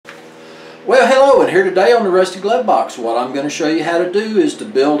Well, hello, and here today on the Rusty Glovebox, what I'm going to show you how to do is to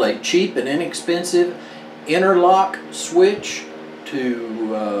build a cheap and inexpensive interlock switch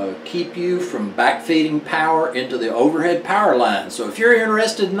to keep you from backfeeding power into the overhead power line. So if you're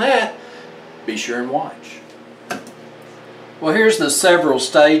interested in that, be sure and watch. Well, here's the several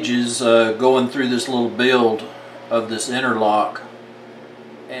stages going through this little build of this interlock.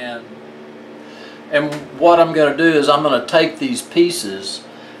 And what I'm going to do is I'm going to take these pieces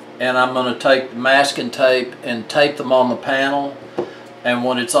and I'm going to take the masking tape and tape them on the panel, and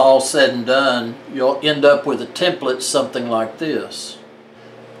when it's all said and done, you'll end up with a template something like this.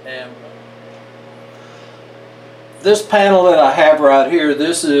 And this panel that I have right here,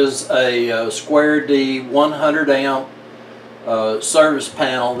 this is a Square D 100 amp service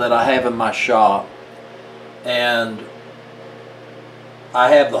panel that I have in my shop, and I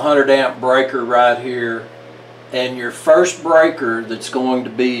have the 100 amp breaker right here. And your first breaker that's going to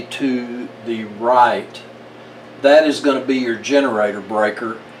be to the right, that is going to be your generator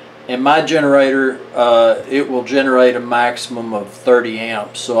breaker. And my generator, it will generate a maximum of 30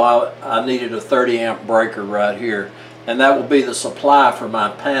 amps. So I needed a 30 amp breaker right here. And that will be the supply for my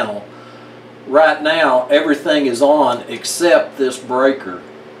panel. Right now, everything is on except this breaker.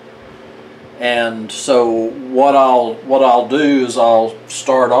 And so what I'll do is I'll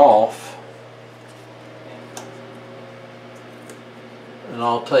start off, and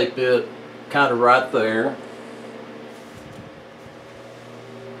I'll tape it kind of right there,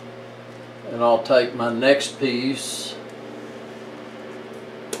 and I'll take my next piece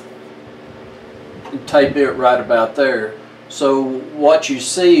and tape it right about there. So what you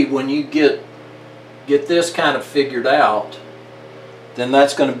see when you get this kind of figured out, then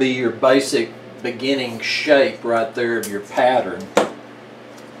that's going to be your basic beginning shape right there of your pattern.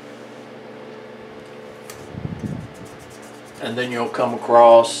 And then you'll come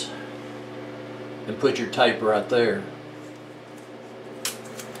across and put your tape right there.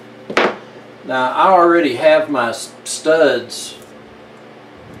 Now I already have my studs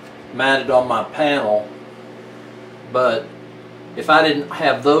mounted on my panel, but if I didn't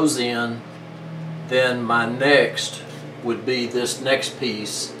have those in, then my next would be this next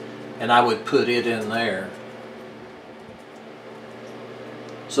piece, and I would put it in there.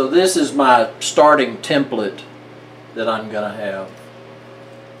 So this is my starting template that I'm going to have.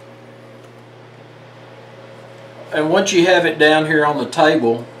 And once you have it down here on the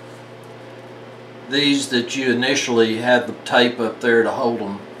table, these that you initially had the tape up there to hold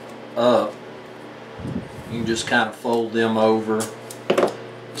them up, you can just kind of fold them over.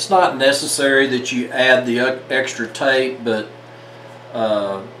 It's not necessary that you add the extra tape, but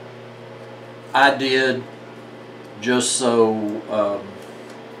I did just so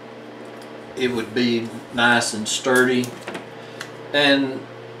it would be nice and sturdy. And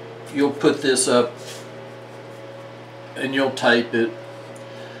you'll put this up and you'll tape it.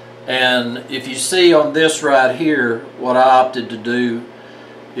 And if you see on this right here, what I opted to do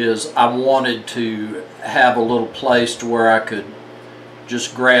is I wanted to have a little place to where I could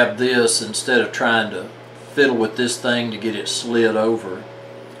just grab this instead of trying to fiddle with this thing to get it slid over.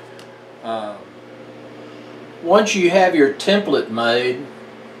 Once you have your template made,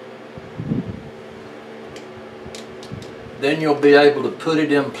 then you'll be able to put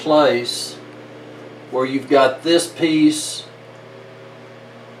it in place where you've got this piece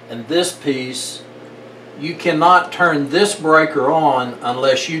and this piece. You cannot turn this breaker on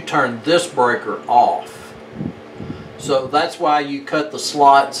unless you turn this breaker off. So that's why you cut the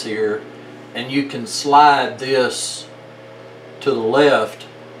slots here, and you can slide this to the left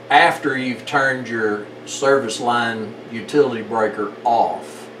after you've turned your service line utility breaker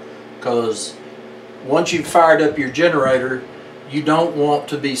off, because once you've fired up your generator, you don't want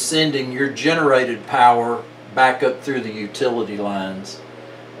to be sending your generated power back up through the utility lines.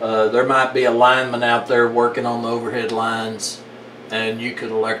 There might be a lineman out there working on the overhead lines, and you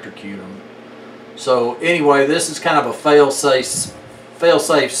could electrocute them. So anyway, this is kind of a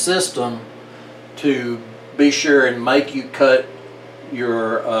fail-safe system to be sure and make you cut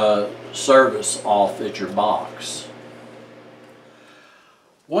your service off at your box.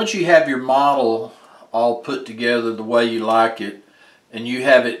 Once you have your model all put together the way you like it, and you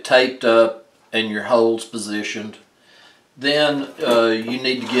have it taped up and your holes positioned, then you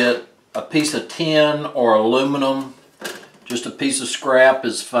need to get a piece of tin or aluminum. Just a piece of scrap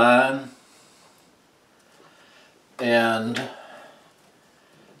is fine. And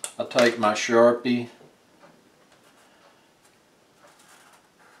I'll take my Sharpie .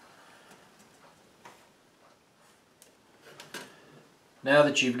 Now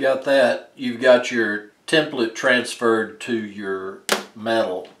that you've got that, you've got your template transferred to your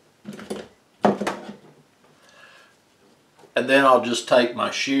metal. and then I'll just take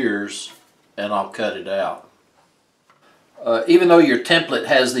my shears and I'll cut it out. Even though your template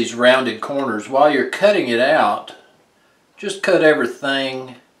has these rounded corners, while you're cutting it out, just cut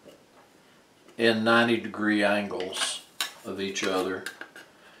everything in 90-degree angles of each other.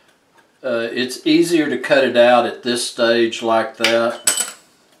 It's easier to cut it out at this stage like that,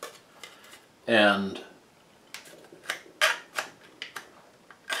 and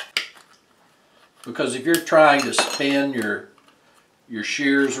because if you're trying to spin your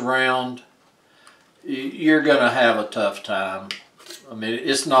shears around, you're going to have a tough time. I mean,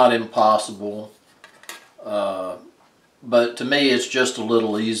 it's not impossible, but to me it's just a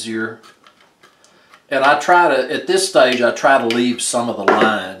little easier. And I try to, at this stage, I try to leave some of the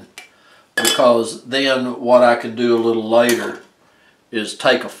line, because then what I can do a little later is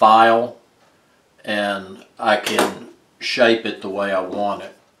take a file and I can shape it the way I want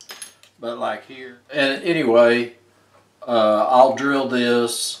it. But like here, and anyway, I'll drill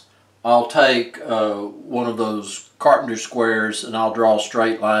this. I'll take one of those carpenter squares and I'll draw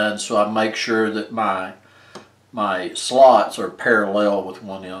straight lines so I make sure that my slots are parallel with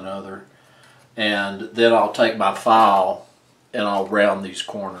one another. And then I'll take my file and I'll round these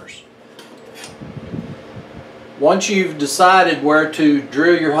corners. Once you've decided where to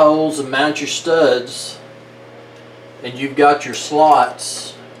drill your holes and mount your studs, and you've got your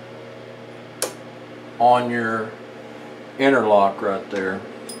slots on your interlock right there,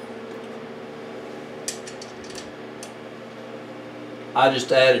 I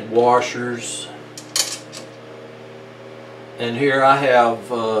just added washers, and here I have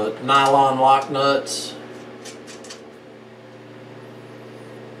nylon lock nuts.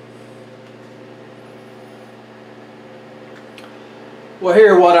 Well,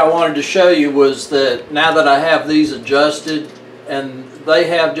 here what I wanted to show you was that now that I have these adjusted, and they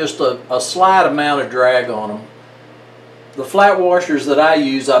have just a slight amount of drag on them. The flat washers that I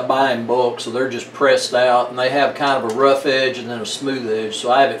use, I buy in bulk, so they're just pressed out, and they have kind of a rough edge and then a smooth edge,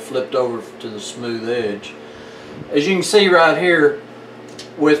 so I have it flipped over to the smooth edge. As you can see right here,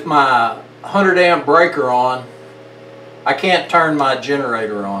 with my 100 amp breaker on, I can't turn my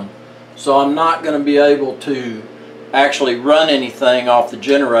generator on, so I'm not going to be able to actually run anything off the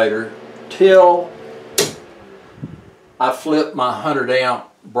generator till I flip my 100 amp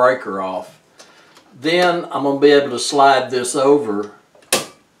breaker off. Then I'm going to be able to slide this over,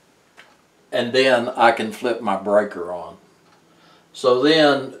 and then I can flip my breaker on. So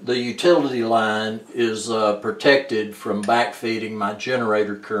then the utility line is protected from backfeeding my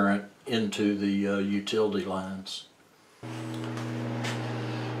generator current into the utility lines.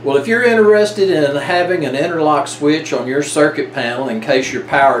 Well, if you're interested in having an interlock switch on your circuit panel in case your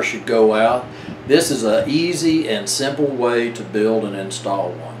power should go out, this is an easy and simple way to build and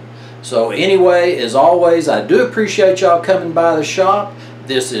install one. So anyway, as always, I do appreciate y'all coming by the shop.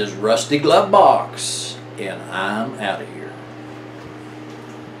 This is Rusty Glovebox, and I'm out of here.